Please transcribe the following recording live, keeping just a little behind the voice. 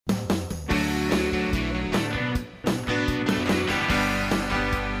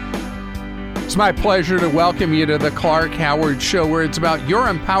It's my pleasure to welcome you to the Clark Howard Show, where it's about your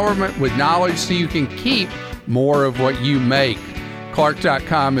empowerment with knowledge so you can keep more of what you make.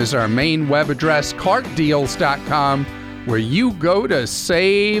 Clark.com is our main web address, clarkdeals.com, where you go to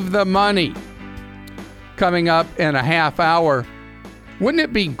save the money. Coming up in a half hour, wouldn't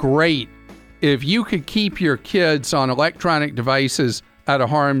it be great if you could keep your kids on electronic devices out of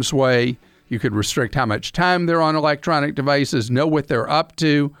harm's way? You could restrict how much time they're on electronic devices, know what they're up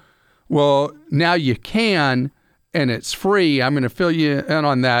to. Well, now you can, and it's free. I'm going to fill you in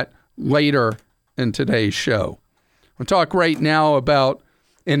on that later in today's show. We'll talk right now about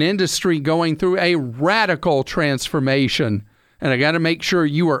an industry going through a radical transformation, and I got to make sure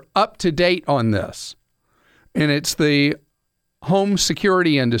you are up to date on this. And it's the home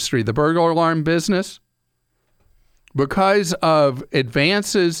security industry, the burglar alarm business. Because of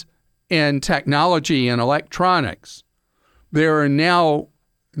advances in technology and electronics, there are now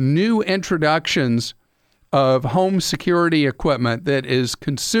new introductions of home security equipment that is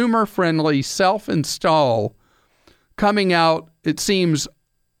consumer-friendly, self-install, coming out, it seems,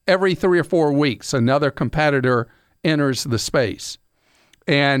 every 3 or 4 weeks. Another competitor enters the space.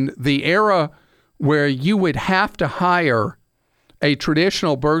 And the era where you would have to hire a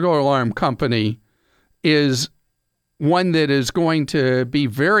traditional burglar alarm company is one that is going to be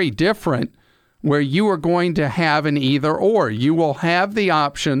very different, where you are going to have an either or. You will have the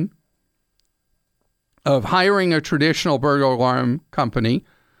option of hiring a traditional burglar alarm company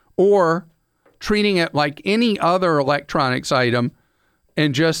or treating it like any other electronics item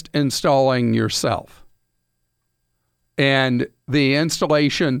and just installing yourself. And the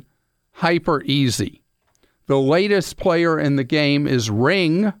installation, hyper easy. The latest player in the game is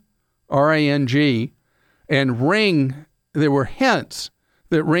Ring, R-A-N-G, and Ring, there were hints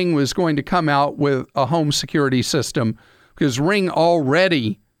that Ring was going to come out with a home security system, because Ring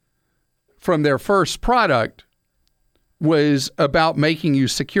already, from their first product, was about making you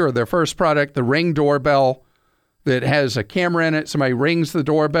secure. Their first product, the Ring doorbell, that has a camera in it. Somebody rings the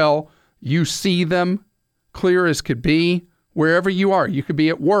doorbell. You see them clear as could be wherever you are. You could be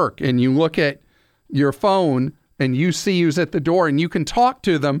at work and you look at your phone and you see who's at the door and you can talk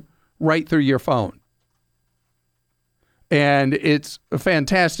to them right through your phone. And it's a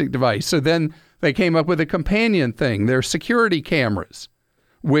fantastic device. So then they came up with a companion thing. They're security cameras,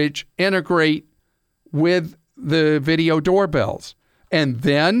 which integrate with the video doorbells. And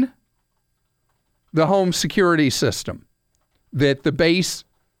then the home security system, that the base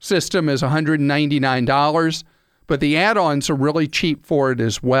system is $199, but the add-ons are really cheap for it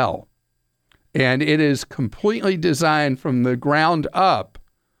as well. And it is completely designed from the ground up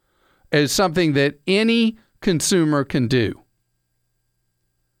as something that any consumer can do.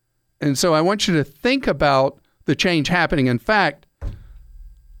 And so I want you to think about the change happening. In fact,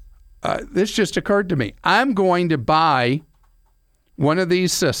 this just occurred to me. I'm going to buy one of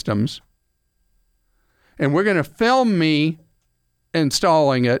these systems, and we're going to film me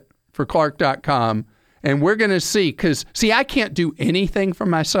installing it for Clark.com, and we're going to see, because, I can't do anything for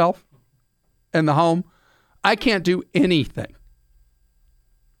myself in the home. I can't do anything.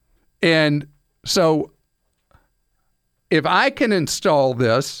 And so if I can install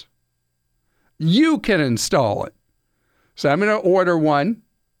this, you can install it. So I'm going to order one.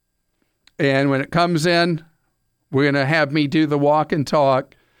 And when it comes in, we're going to have me do the walk and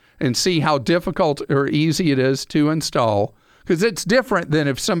talk and see how difficult or easy it is to install. Because it's different than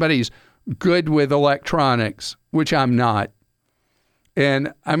if somebody's good with electronics, which I'm not.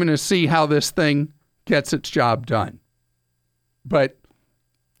 And I'm going to see how this thing gets its job done. But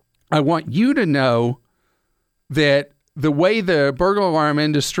I want you to know that the way the burglar alarm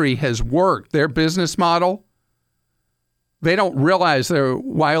industry has worked, their business model, they don't realize they're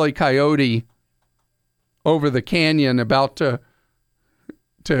Wile E. Coyote over the canyon about to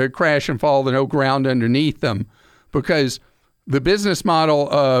crash and fall to no ground underneath them, because the business model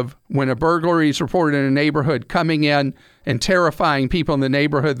of when a burglary is reported in a neighborhood, coming in and terrifying people in the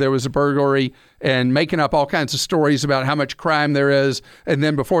neighborhood there was a burglary and making up all kinds of stories about how much crime there is, and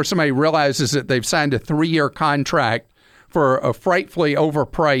then before somebody realizes that they've signed a 3-year contract for a frightfully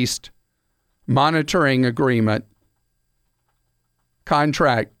overpriced monitoring agreement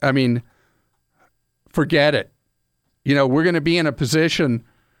contract. I mean, forget it. We're going to be in a position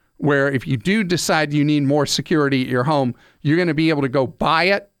where if you do decide you need more security at your home, you're going to be able to go buy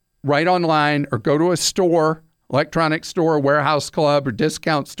it right online or go to a store, electronic store, warehouse club, or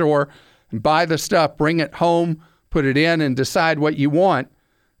discount store, and buy the stuff, bring it home, put it in, and decide what you want.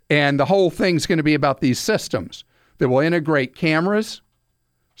 And the whole thing's going to be about these systems that will integrate cameras,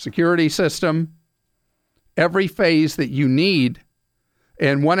 security system, every phase that you need.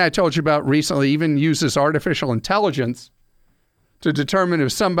 And one I told you about recently even uses artificial intelligence to determine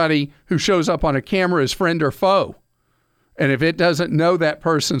if somebody who shows up on a camera is friend or foe. And if it doesn't know that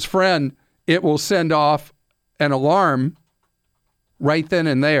person's friend, it will send off an alarm right then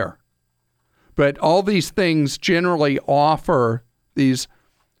and there. But all these things generally offer, these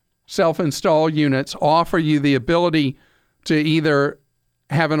self-install units offer you the ability to either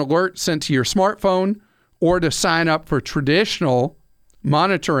have an alert sent to your smartphone or to sign up for traditional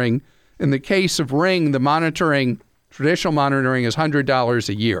monitoring. In the case of Ring, the traditional monitoring is $100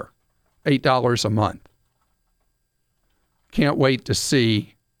 a year, $8 a month. Can't wait to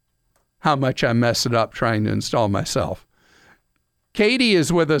see how much I mess it up trying to install myself. Katie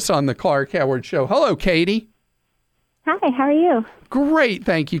is with us on the Clark Howard Show. Hello, Katie. Hi, how are you? Great,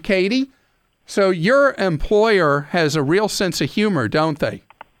 thank you, Katie. So your employer has a real sense of humor, don't they?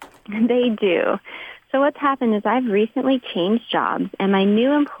 They do. So what's happened is I've recently changed jobs, and my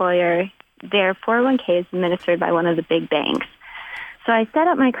new employer, their 401k is administered by one of the big banks. So I set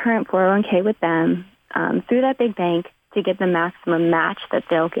up my current 401k with them through that big bank to get the maximum match that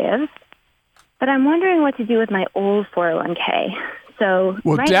they'll give. But I'm wondering what to do with my old 401k. So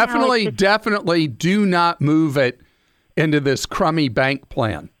definitely do not move it into this crummy bank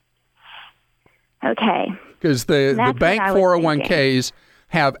plan. Okay. Because the bank 401ks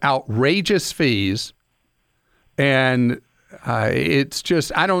have outrageous fees, and it's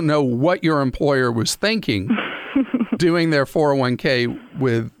just, I don't know what your employer was thinking doing their 401k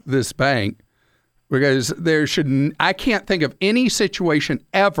with this bank, because I can't think of any situation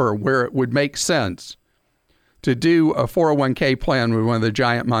ever where it would make sense to do a 401k plan with one of the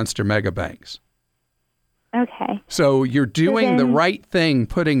giant monster mega banks. Okay. So you're doing the right thing,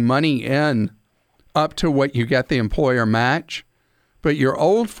 putting money in up to what you get the employer match. But your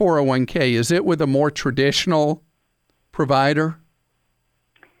old 401k, is it with a more traditional provider?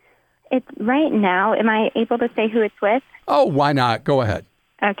 It's right now. Am I able to say who it's with? Oh, why not? Go ahead.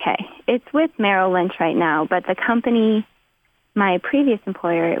 Okay. It's with Merrill Lynch right now, but the company, my previous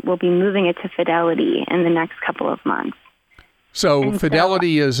employer, will be moving it to Fidelity in the next couple of months. So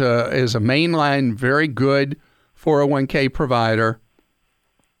Fidelity is a mainline, very good 401k provider.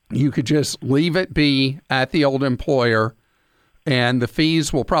 You could just leave it be at the old employer, and the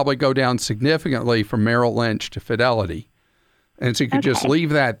fees will probably go down significantly from Merrill Lynch to Fidelity. And so you could just leave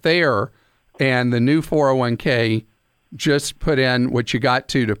that there, and the new 401k, just put in what you got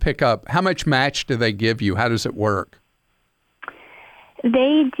to pick up. How much match do they give you? How does it work?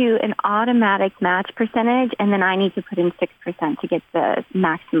 They do an automatic match percentage, and then I need to put in 6% to get the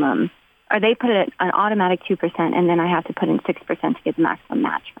maximum. Or they put an automatic 2%, and then I have to put in 6% to get the maximum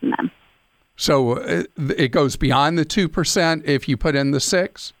match from them. So it goes beyond the 2% if you put in the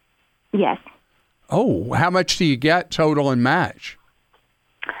 6%? Yes. Oh, how much do you get total in match?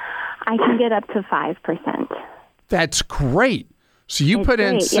 I can get up to 5%. That's great. So you put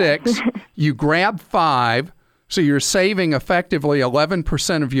in 6, you grab 5, so you're saving effectively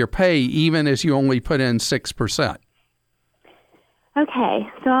 11% of your pay, even as you only put in 6%. Okay,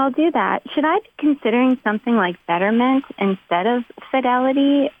 so I'll do that. Should I be considering something like Betterment instead of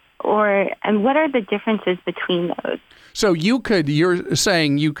Fidelity? And what are the differences between those? So you're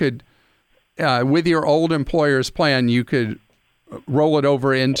saying you could, with your old employer's plan, you could roll it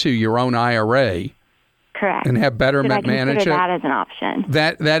over into your own IRA. Correct. And have Betterment manage it. That as an option.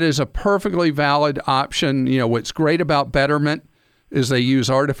 That is a perfectly valid option. You know, what's great about Betterment is they use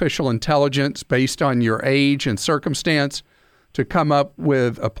artificial intelligence based on your age and circumstance to come up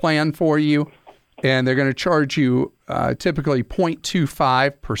with a plan for you. And they're going to charge you typically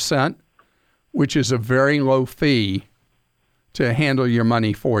 0.25%, which is a very low fee to handle your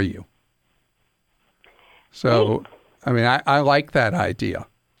money for you. So, I mean, I like that idea.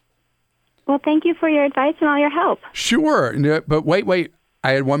 Well, thank you for your advice and all your help. Sure. But wait.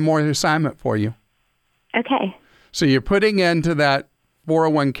 I had one more assignment for you. Okay. So you're putting into that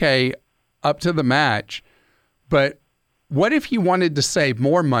 401k up to the match, but what if you wanted to save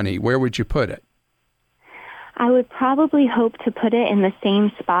more money? Where would you put it? I would probably hope to put it in the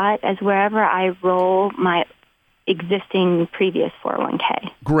same spot as wherever I roll my existing previous 401k.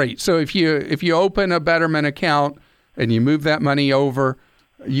 Great. So if you open a Betterment account and you move that money over,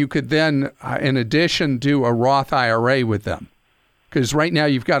 you could then, in addition, do a Roth IRA with them. Because right now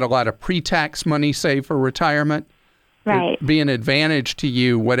you've got a lot of pre-tax money saved for retirement. Right. It'd be an advantage to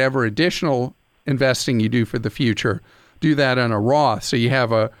you, whatever additional investing you do for the future, do that on a Roth. So you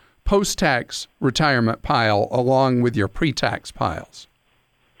have a post-tax retirement pile along with your pre-tax piles.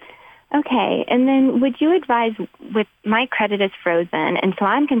 Okay. And then would you advise, with my credit is frozen, and so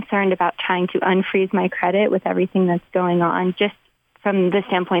I'm concerned about trying to unfreeze my credit with everything that's going on, just from the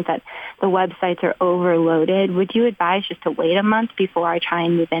standpoint that the websites are overloaded, would you advise just to wait a month before I try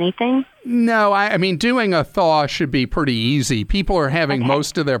and move anything? No, I mean, doing a thaw should be pretty easy. People are having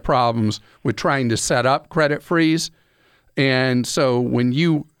most of their problems with trying to set up credit freeze. And so when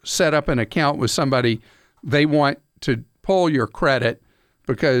you set up an account with somebody, they want to pull your credit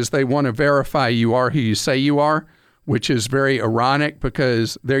because they want to verify you are who you say you are, which is very ironic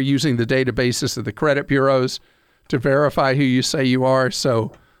because they're using the databases of the credit bureaus to verify who you say you are.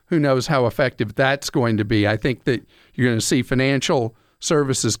 So who knows how effective that's going to be. I think that you're going to see financial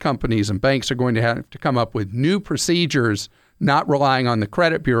services companies and banks are going to have to come up with new procedures, not relying on the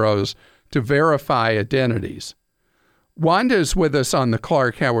credit bureaus to verify identities. Wanda's with us on the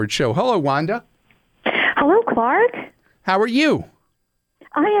Clark Howard Show. Hello, Wanda. Hello, Clark. How are you?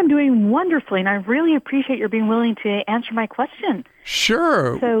 I am doing wonderfully, and I really appreciate your being willing to answer my question.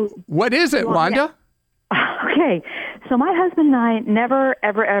 Sure. So, what is it, Wanda? Yeah. Okay. So my husband and I never,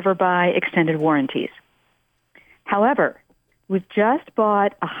 ever, ever buy extended warranties. However, we've just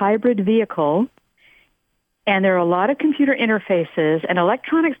bought a hybrid vehicle, and there are a lot of computer interfaces, and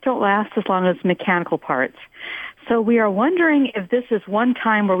electronics don't last as long as mechanical parts. So we are wondering if this is one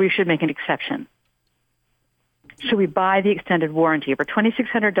time where we should make an exception. Should we buy the extended warranty? For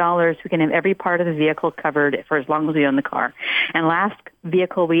 $2,600, we can have every part of the vehicle covered for as long as we own the car. And last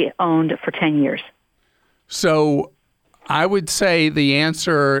vehicle we owned for 10 years. So I would say the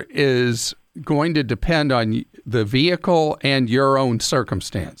answer is going to depend on the vehicle and your own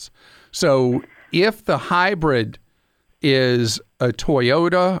circumstance. So if the hybrid is a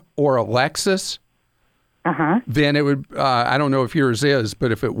Toyota or a Lexus, then it would, I don't know if yours is,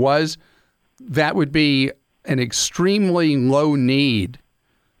 but if it was, that would be an extremely low need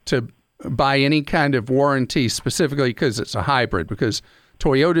to buy any kind of warranty specifically because it's a hybrid, because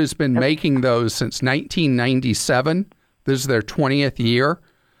Toyota's been making those since 1997. This is their 20th year,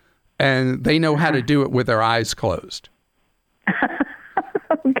 and they know how to do it with their eyes closed.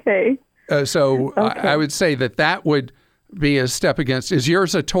 Okay. So I would say that would be a step against. Is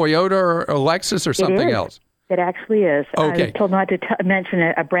yours a Toyota or a Lexus or something else? It actually is. Okay. I was told not to mention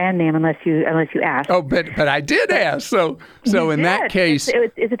a brand name unless you ask. Oh, but I did ask. So in that case,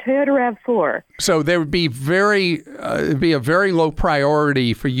 it's a Toyota RAV4. So there would be it'd be a very low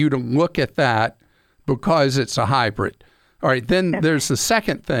priority for you to look at that because it's a hybrid. All right. Then there's the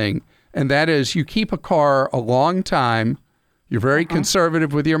second thing, and that is you keep a car a long time. You're very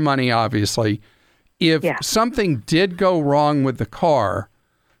conservative with your money, obviously. If something did go wrong with the car,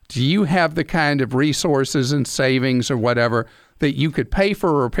 do you have the kind of resources and savings or whatever that you could pay for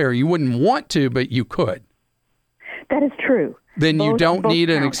a repair? You wouldn't want to, but you could. That is true. Then you don't need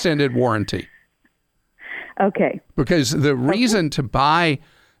an extended warranty. Okay. Because the reason to buy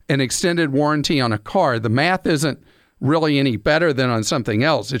an extended warranty on a car, the math isn't really any better than on something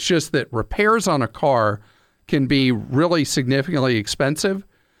else. It's just that repairs on a car can be really significantly expensive.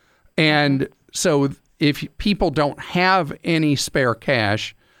 And so if people don't have any spare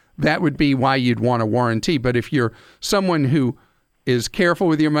cash, that would be why you'd want a warranty. But if you're someone who is careful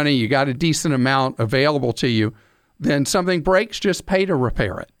with your money, you got a decent amount available to you, then something breaks, just pay to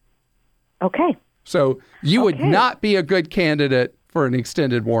repair it. Okay. So you would not be a good candidate for an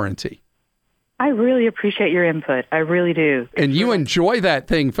extended warranty. I really appreciate your input. I really do. And you enjoy that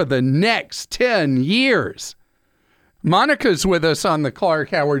thing for the next 10 years. Monica's with us on the Clark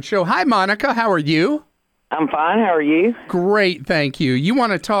Howard Show. Hi, Monica. How are you? I'm fine. How are you? Great, thank you. You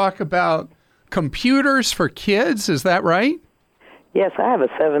want to talk about computers for kids, is that right? Yes, I have a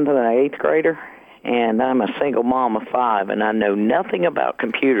 7th and an 8th grader, and I'm a single mom of 5, and I know nothing about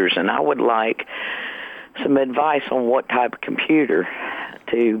computers, and I would like some advice on what type of computer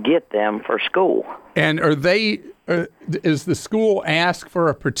to get them for school. And is the school asked for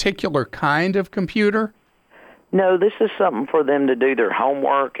a particular kind of computer? No, this is something for them to do their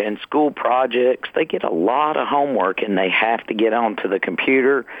homework and school projects. They get a lot of homework, and they have to get onto the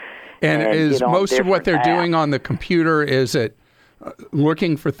computer. And is most of what they're doing on the computer, is it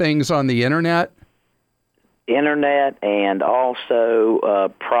looking for things on the Internet? Internet, and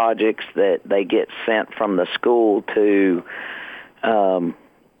also projects that they get sent from the school to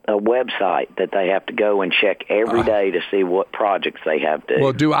a website that they have to go and check every day to see what projects they have to do.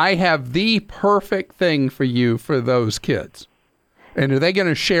 Well, do I have the perfect thing for you for those kids? And are they going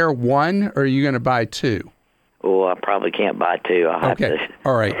to share one, or are you going to buy two? Oh, I probably can't buy two. I'll have to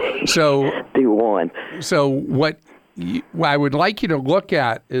all right. So do one. So what I would like you to look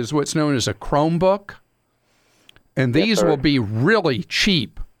at is what's known as a Chromebook. And these will be really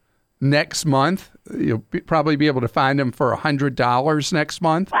cheap next month. You'll probably be able to find them for $100 next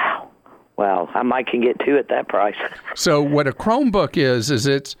month. Well, I might can get 2 at that price. So what a Chromebook is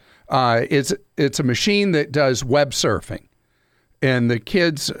it's a machine that does web surfing. And the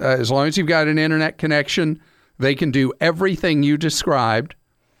kids, as long as you've got an internet connection, they can do everything you described.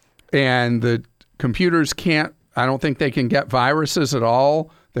 And the computers I don't think they can get viruses at all.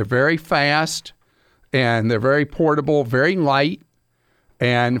 They're very fast, and they're very portable, very light.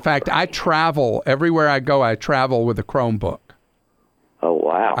 And in fact, I travel, everywhere I go, I travel with a Chromebook. Oh,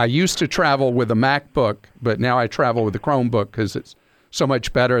 wow. I used to travel with a MacBook, but now I travel with a Chromebook because it's so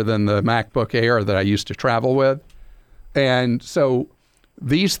much better than the MacBook Air that I used to travel with. And so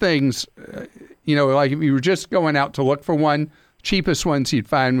these things, like if you were just going out to look for one, cheapest ones you'd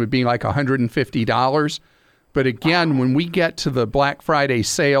find would be like $150. But again, when we get to the Black Friday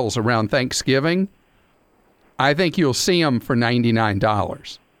sales around Thanksgiving, I think you'll see them for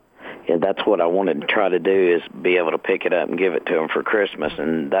 $99. Yeah, that's what I wanted to try to do, is be able to pick it up and give it to them for Christmas,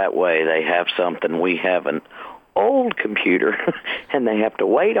 and that way they have something. We have an old computer, and they have to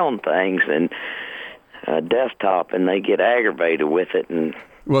wait on things, and a desktop, and they get aggravated with it. And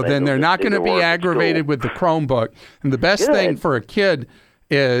well, then they're not going to be aggravated with the Chromebook. And the best thing for a kid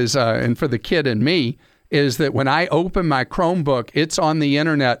is, and for the kid and me, is that when I open my Chromebook, it's on the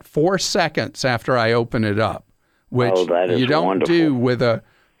internet 4 seconds after I open it up, which you don't do with a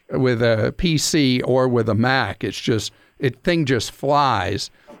PC or with a Mac. It's just thing just flies,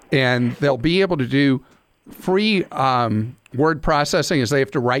 and they'll be able to do free word processing as they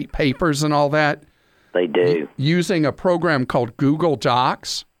have to write papers and all that. They do. Using a program called Google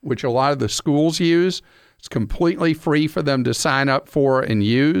Docs, which a lot of the schools use. It's completely free for them to sign up for and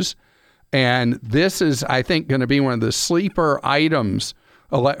use. And this is, I think, going to be one of the sleeper items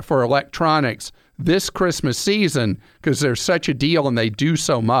for electronics this Christmas season because there's such a deal and they do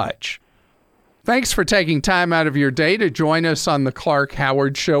so much. Thanks for taking time out of your day to join us on the Clark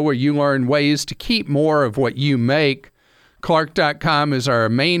Howard Show, where you learn ways to keep more of what you make. Clark.com is our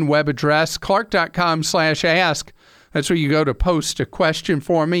main web address. Clark.com/ask. That's where you go to post a question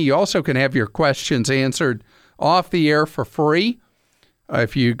for me. You also can have your questions answered off the air for free.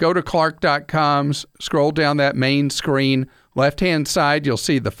 If you go to Clark.com, scroll down that main screen, left-hand side, you'll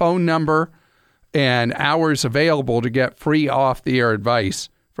see the phone number and hours available to get free off-the-air advice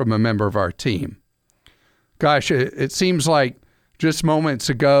from a member of our team. Gosh, it seems like just moments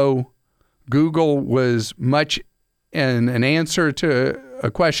ago, Google was much in an answer to a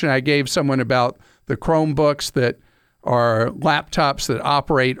question I gave someone about the Chromebooks that are laptops that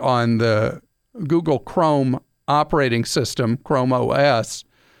operate on the Google Chrome operating system, Chrome OS.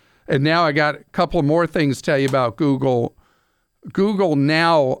 And now I got a couple more things to tell you about Google. Google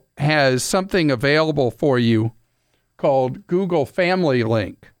now has something available for you called Google Family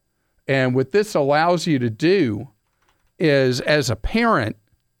Link. And what this allows you to do is, as a parent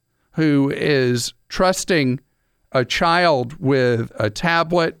who is trusting a child with a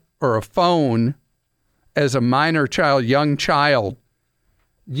tablet or a phone as a minor child, young child,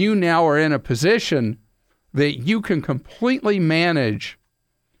 you now are in a position that you can completely manage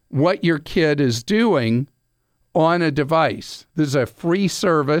what your kid is doing on a device. This is a free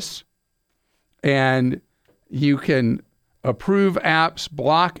service, and you can approve apps,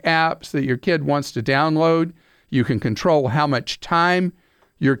 block apps that your kid wants to download. You can control how much time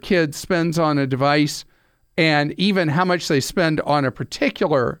your kid spends on a device and even how much they spend on a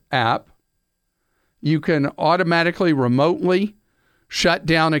particular app. You can automatically, remotely shut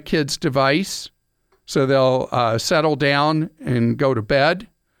down a kid's device so they'll settle down and go to bed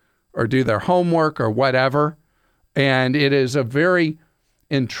or do their homework or whatever. And it is a very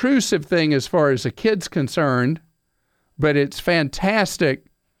intrusive thing as far as a kid's concerned, but it's fantastic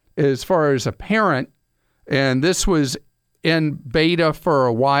as far as a parent. And this was in beta for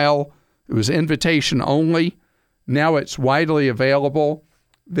a while. It was invitation only. Now it's widely available.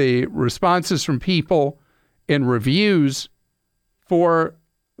 The responses from people in reviews for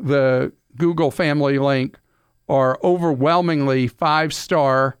the Google Family Link are overwhelmingly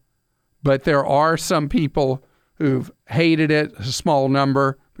 5-star, but there are some people who've hated it, a small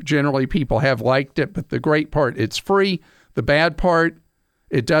number. Generally, people have liked it, but the great part, it's free. The bad part,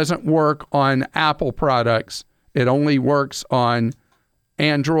 it doesn't work on Apple products. It only works on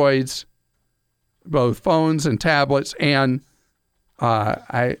Androids, both phones and tablets, and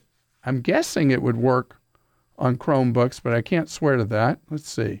I'm guessing it would work on Chromebooks, but I can't swear to that. Let's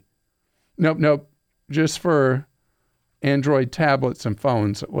see. Nope. Just for Android tablets and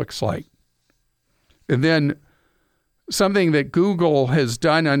phones, it looks like. And then something that Google has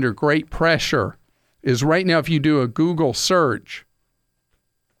done under great pressure is right now if you do a Google search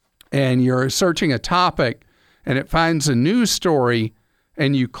and you're searching a topic and it finds a news story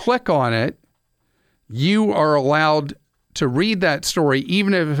and you click on it, you are allowed to read that story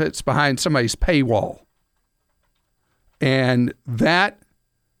even if it's behind somebody's paywall. And that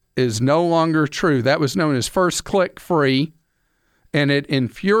is no longer true. That was known as first click free, and it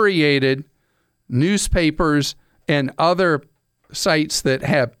infuriated newspapers and other sites that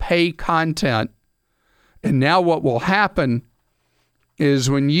have pay content. And now what will happen is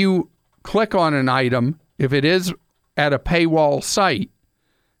when you click on an item, if it is at a paywall site,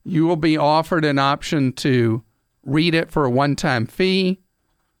 you will be offered an option to read it for a one-time fee,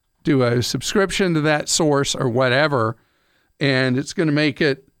 do a subscription to that source or whatever, and it's going to make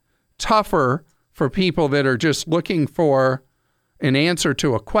it tougher for people that are just looking for an answer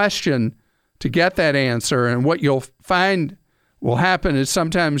to a question to get that answer. And what you'll find will happen is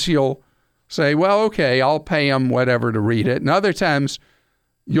sometimes you'll say, well, okay, I'll pay them whatever to read it. And other times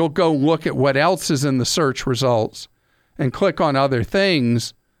you'll go look at what else is in the search results and click on other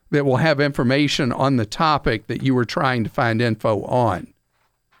things that will have information on the topic that you were trying to find info on.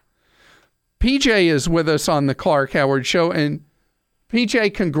 PJ is with us on the Clark Howard Show. And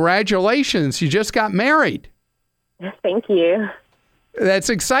PJ, congratulations. You just got married. Thank you. That's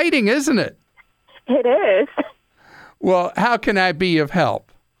exciting, isn't it? It is. Well, how can I be of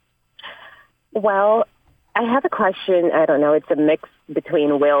help? Well, I have a question. I don't know. It's a mix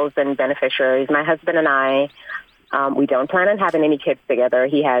between wills and beneficiaries. My husband and I, we don't plan on having any kids together.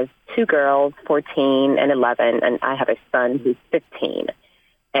 He has 2 girls, 14 and 11, and I have a son who's 15.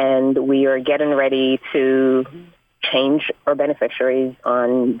 And we are getting ready to change our beneficiaries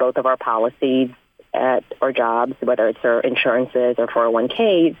on both of our policies at our jobs, whether it's our insurances or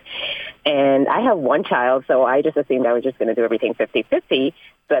 401ks. And I have 1 child, so I just assumed I was just going to do everything 50-50.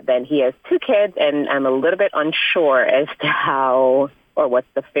 But then he has 2 kids, and I'm a little bit unsure as to how or what's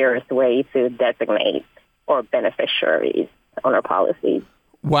the fairest way to designate or beneficiaries on our policies.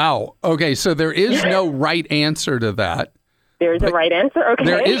 Wow. Okay, so there is no right answer to that. There's a right answer? Okay.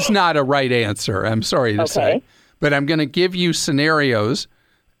 There is not a right answer, I'm sorry to say. But I'm going to give you scenarios,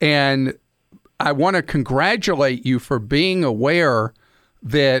 and I want to congratulate you for being aware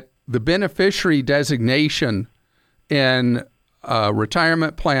that the beneficiary designation in a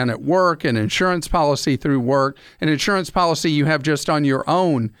retirement plan at work, an insurance policy through work, an insurance policy you have just on your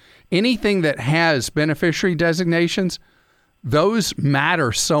own, anything that has beneficiary designations, those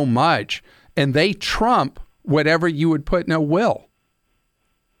matter so much, and they trump whatever you would put in a will.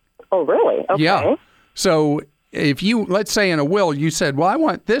 Oh, really? Okay. Yeah. So if you, let's say in a will, you said, well, I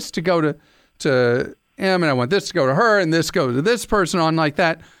want this to go to him, and I want this to go to her, and this goes to this person on like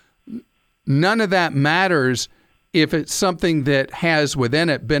that. None of that matters if it's something that has within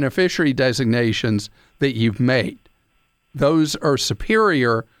it beneficiary designations that you've made. Those are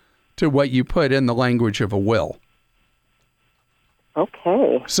superior to what you put in the language of a will.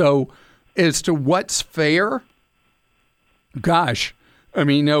 Okay. So as to what's fair, gosh, I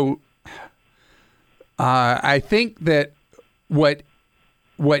mean, I think that what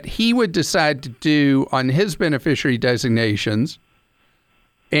he would decide to do on his beneficiary designations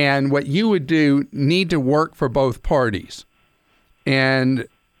and what you would do need to work for both parties. And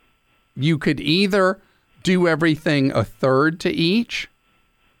you could either do everything a third to each,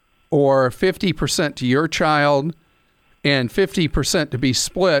 or 50% to your child and 50% to be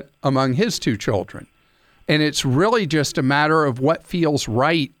split among his 2 children. And it's really just a matter of what feels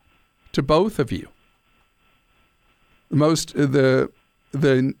right to both of you. The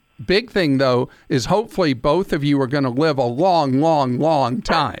big thing, though, is hopefully both of you are going to live a long, long, long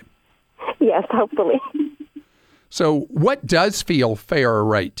time. Yes, hopefully. So what does feel fair or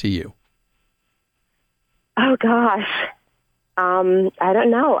right to you? Oh, gosh. I don't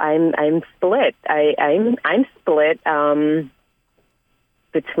know. I'm split. I'm split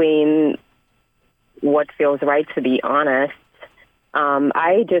between what feels right, to be honest.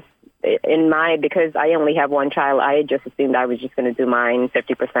 Because I only have 1 child, I just assumed I was just going to do mine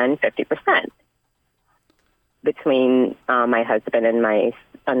 50% between my husband and my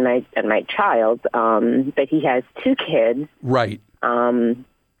child. But he has 2 kids. Right.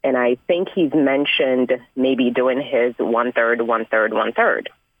 And I think he's mentioned maybe doing his 1/3, 1/3, 1/3.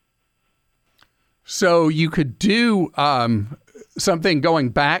 So you could do something going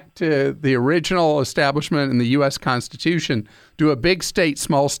back to the original establishment in the U.S. Constitution, do a big state,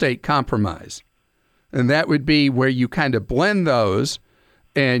 small state compromise. And that would be where you kind of blend those,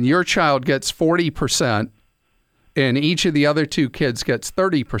 and your child gets 40%, and each of the other 2 kids gets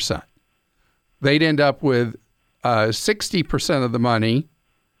 30%. They'd end up with 60% of the money,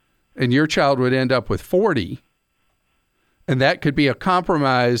 and your child would end up with 40%. And that could be a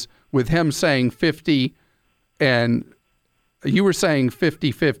compromise with him saying 50 and you were saying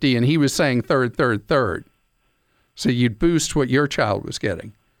 50-50 and he was saying third. So you'd boost what your child was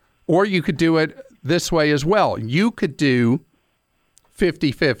getting. Or you could do it this way as well. You could do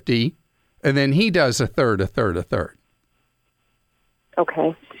 50-50 and then he does a third.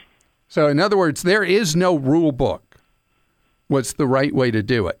 Okay. So in other words, there is no rule book what's the right way to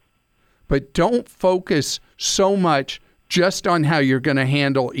do it. But don't focus so much just on how you're going to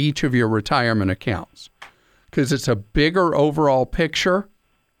handle each of your retirement accounts, because it's a bigger overall picture.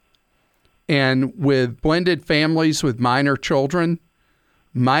 And with blended families with minor children,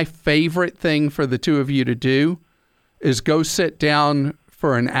 my favorite thing for the two of you to do is go sit down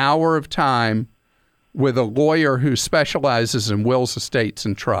for an hour of time with a lawyer who specializes in wills, estates,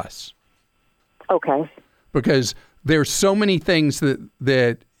 and trusts. Okay. Because there's so many things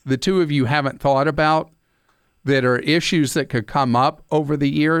that the two of you haven't thought about that are issues that could come up over the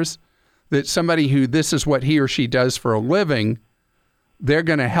years, that somebody who this is what he or she does for a living, they're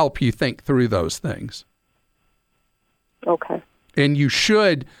going to help you think through those things. Okay. And you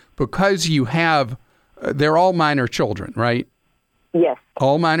should, because you have, they're all minor children, right? Yes.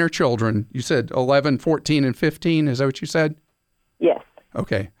 All minor children. You said 11, 14, and 15. Is that what you said? Yes.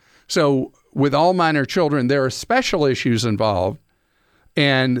 Okay. So with all minor children, there are special issues involved.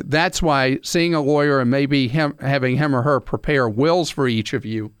 And that's why seeing a lawyer and maybe having him or her prepare wills for each of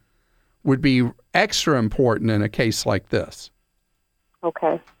you would be extra important in a case like this.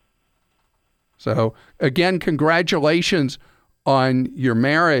 Okay. So again, congratulations on your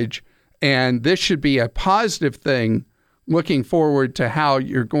marriage. And this should be a positive thing looking forward to how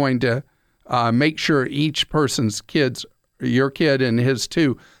you're going to make sure each person's kids, your kid and his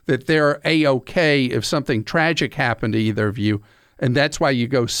too, that they're A-okay if something tragic happened to either of you. And that's why you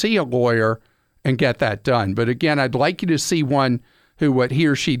go see a lawyer and get that done. But again, I'd like you to see one who what he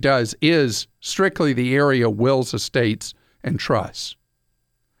or she does is strictly the area of wills, estates, and trusts.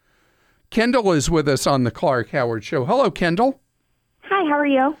 Kendall is with us on the Clark Howard Show. Hello, Kendall. Hi, how are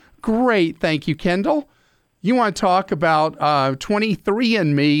you? Great. Thank you, Kendall. You want to talk about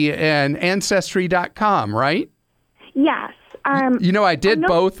 23andMe and Ancestry.com, right? Yes. I did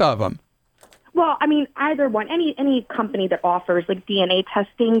both of them. Well, I mean, either one, any company that offers like DNA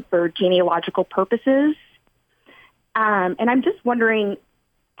testing for genealogical purposes. And I'm just wondering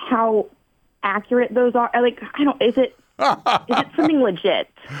how accurate those are. Like, is it something legit?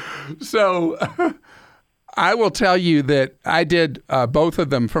 So I will tell you that I did both of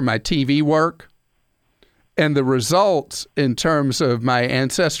them for my TV work. And the results in terms of my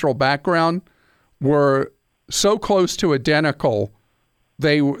ancestral background were so close to identical.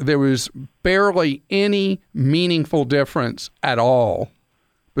 There was barely any meaningful difference at all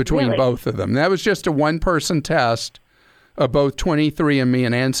between both of them. That was just a one-person test of both 23andMe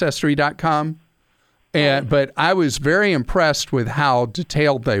and Ancestry.com. But I was very impressed with how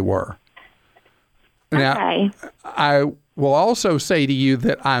detailed they were. Now, I will also say to you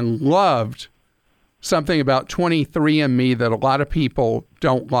that I loved something about 23andMe that a lot of people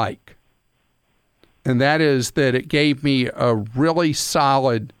don't like. And that is that it gave me a really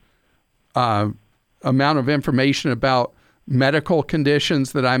solid amount of information about medical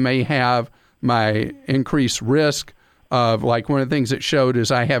conditions that I may have, my increased risk of, like one of the things it showed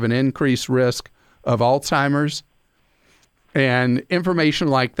is I have an increased risk of Alzheimer's. And information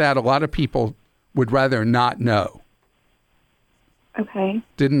like that, a lot of people would rather not know. Okay.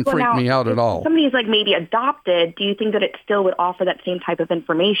 Didn't freak me out at all. If somebody's like maybe adopted, do you think that it still would offer that same type of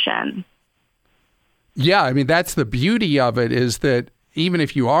information? Yeah, I mean, that's the beauty of it, is that even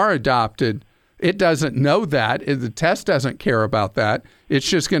if you are adopted, it doesn't know that. The test doesn't care about that. It's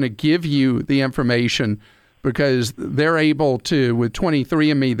just going to give you the information because they're able to, with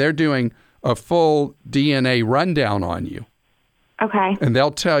 23andMe, they're doing a full DNA rundown on you. Okay. And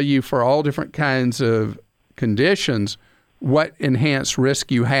they'll tell you for all different kinds of conditions what enhanced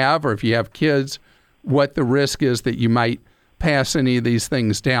risk you have, or if you have kids, what the risk is that you might pass any of these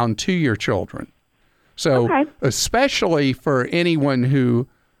things down to your children. So especially for anyone who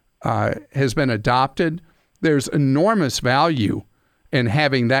has been adopted, there's enormous value in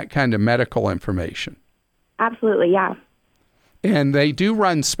having that kind of medical information. Absolutely, yeah. And they do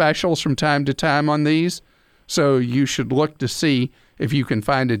run specials from time to time on these, so you should look to see if you can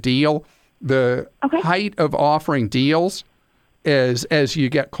find a deal. The height of offering deals is as you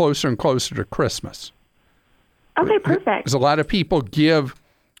get closer and closer to Christmas. Okay, perfect. Because a lot of people give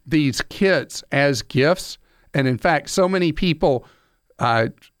these kits as gifts. And in fact, so many people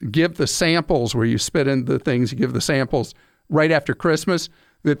give the samples where you spit in the things, you give the samples right after Christmas,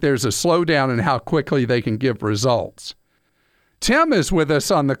 that there's a slowdown in how quickly they can give results. Tim is with us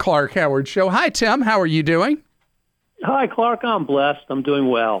on the Clark Howard Show. Hi, Tim. How are you doing? Hi, Clark. I'm blessed. I'm doing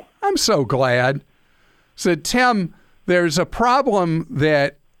well. I'm so glad. So, Tim, there's a problem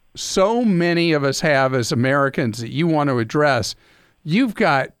that so many of us have as Americans that you want to address. You've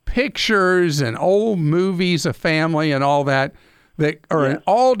got pictures and old movies of family and all that are in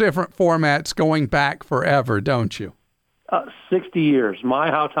all different formats going back forever, don't you? 60 years. My,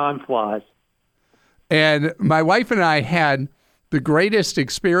 how time flies. And my wife and I had the greatest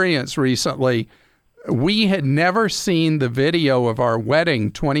experience recently. We had never seen the video of our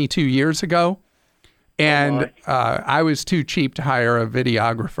wedding 22 years ago, and I was too cheap to hire a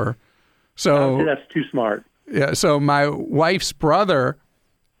videographer. So that's too smart. Yeah. So my wife's brother,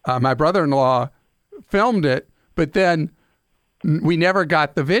 my brother-in-law, filmed it, but then we never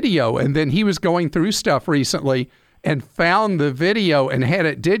got the video. And then he was going through stuff recently and found the video and had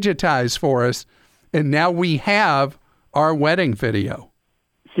it digitized for us. And now we have our wedding video.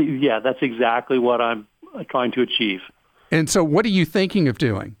 See, yeah, that's exactly what I'm trying to achieve. And so what are you thinking of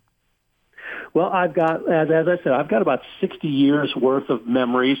doing? Well, I've got, as I said, I've got about 60 years worth of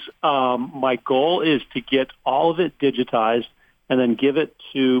memories. My goal is to get all of it digitized and then give it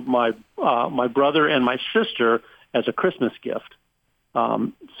to my brother and my sister as a Christmas gift.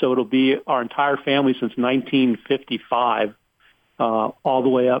 So it'll be our entire family since 1955, all the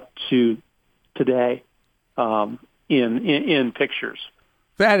way up to today, in pictures.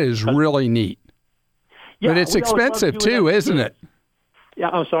 That is really neat. Yeah, but it's expensive too, isn't it? Yeah,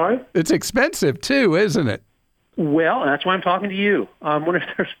 I'm sorry? It's expensive too, isn't it? Well, that's why I'm talking to you. I'm wondering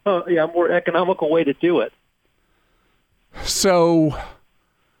if there's a more economical way to do it. So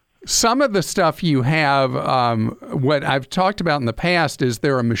some of the stuff you have, what I've talked about in the past is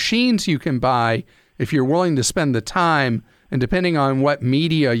there are machines you can buy if you're willing to spend the time, and depending on what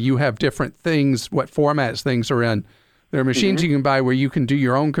media you have different things, what formats things are in. There are machines you can buy where you can do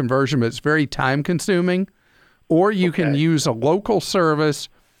your own conversion, but it's very time consuming. Or you can use a local service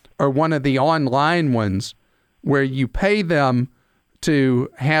or one of the online ones where you pay them to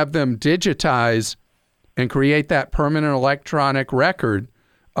have them digitize and create that permanent electronic record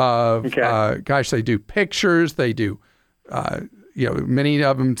of, they do pictures, they do, many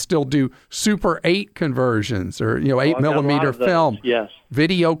of them still do Super 8 conversions or, 8 millimeter film,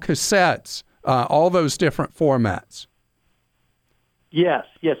 video cassettes, all those different formats. Yes.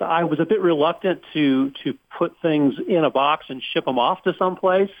 I was a bit reluctant to put things in a box and ship them off to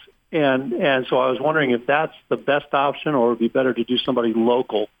someplace, and so I was wondering if that's the best option, or it would be better to do somebody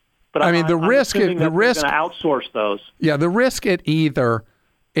local. But I mean, the risk going to outsource those. Yeah, the risk at either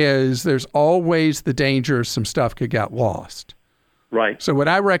is there's always the danger some stuff could get lost. Right. So what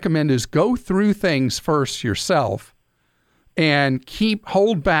I recommend is go through things first yourself, and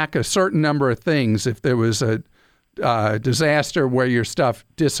hold back a certain number of things if there was a disaster where your stuff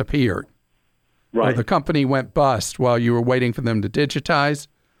disappeared. Right. Or the company went bust while you were waiting for them to digitize.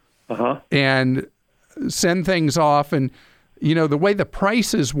 And send things off. And, the way the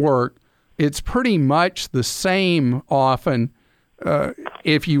prices work, it's pretty much the same often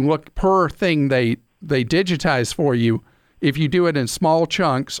if you look per thing they digitize for you, if you do it in small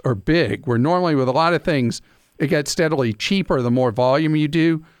chunks or big, where normally with a lot of things, it gets steadily cheaper the more volume you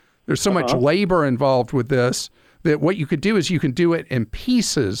do. There's so much labor involved with this that what you could do is you can do it in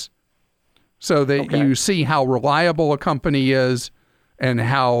pieces so that you see how reliable a company is and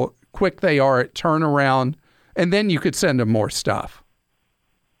how quick they are at turnaround, and then you could send them more stuff.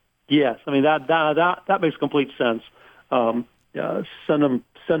 Yes, I mean that makes complete sense. Send them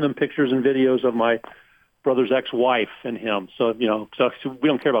pictures and videos of my brother's ex-wife and him. So so we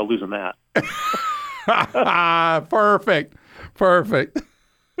don't care about losing that. Perfect.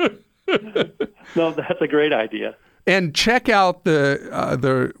 No, that's a great idea. And check out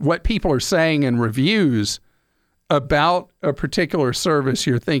the what people are saying in reviews about a particular service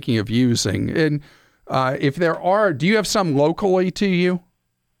you're thinking of using. And if there are, do you have some locally to you?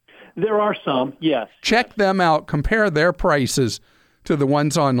 There are some, yes. Check them out. Compare their prices to the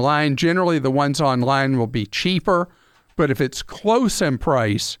ones online. Generally, the ones online will be cheaper, but if it's close in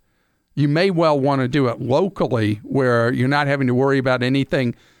price, you may well want to do it locally where you're not having to worry about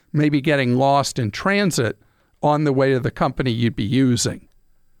anything maybe getting lost in transit on the way to the company you'd be using.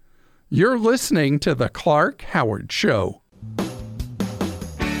 You're listening to The Clark Howard Show.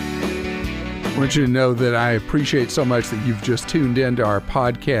 I want you to know that I appreciate so much that you've just tuned into our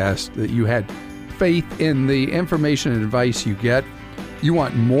podcast, that you had faith in the information and advice you get. You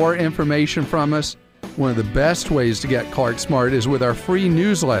want more information from us? One of the best ways to get Clark Smart is with our free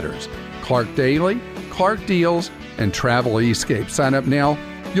newsletters, Clark Daily, Clark Deals, and Travel Escape. Sign up now.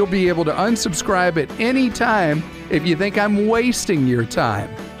 You'll be able to unsubscribe at any time if you think I'm wasting your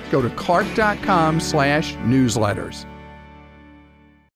time. Go to clark.com/newsletters.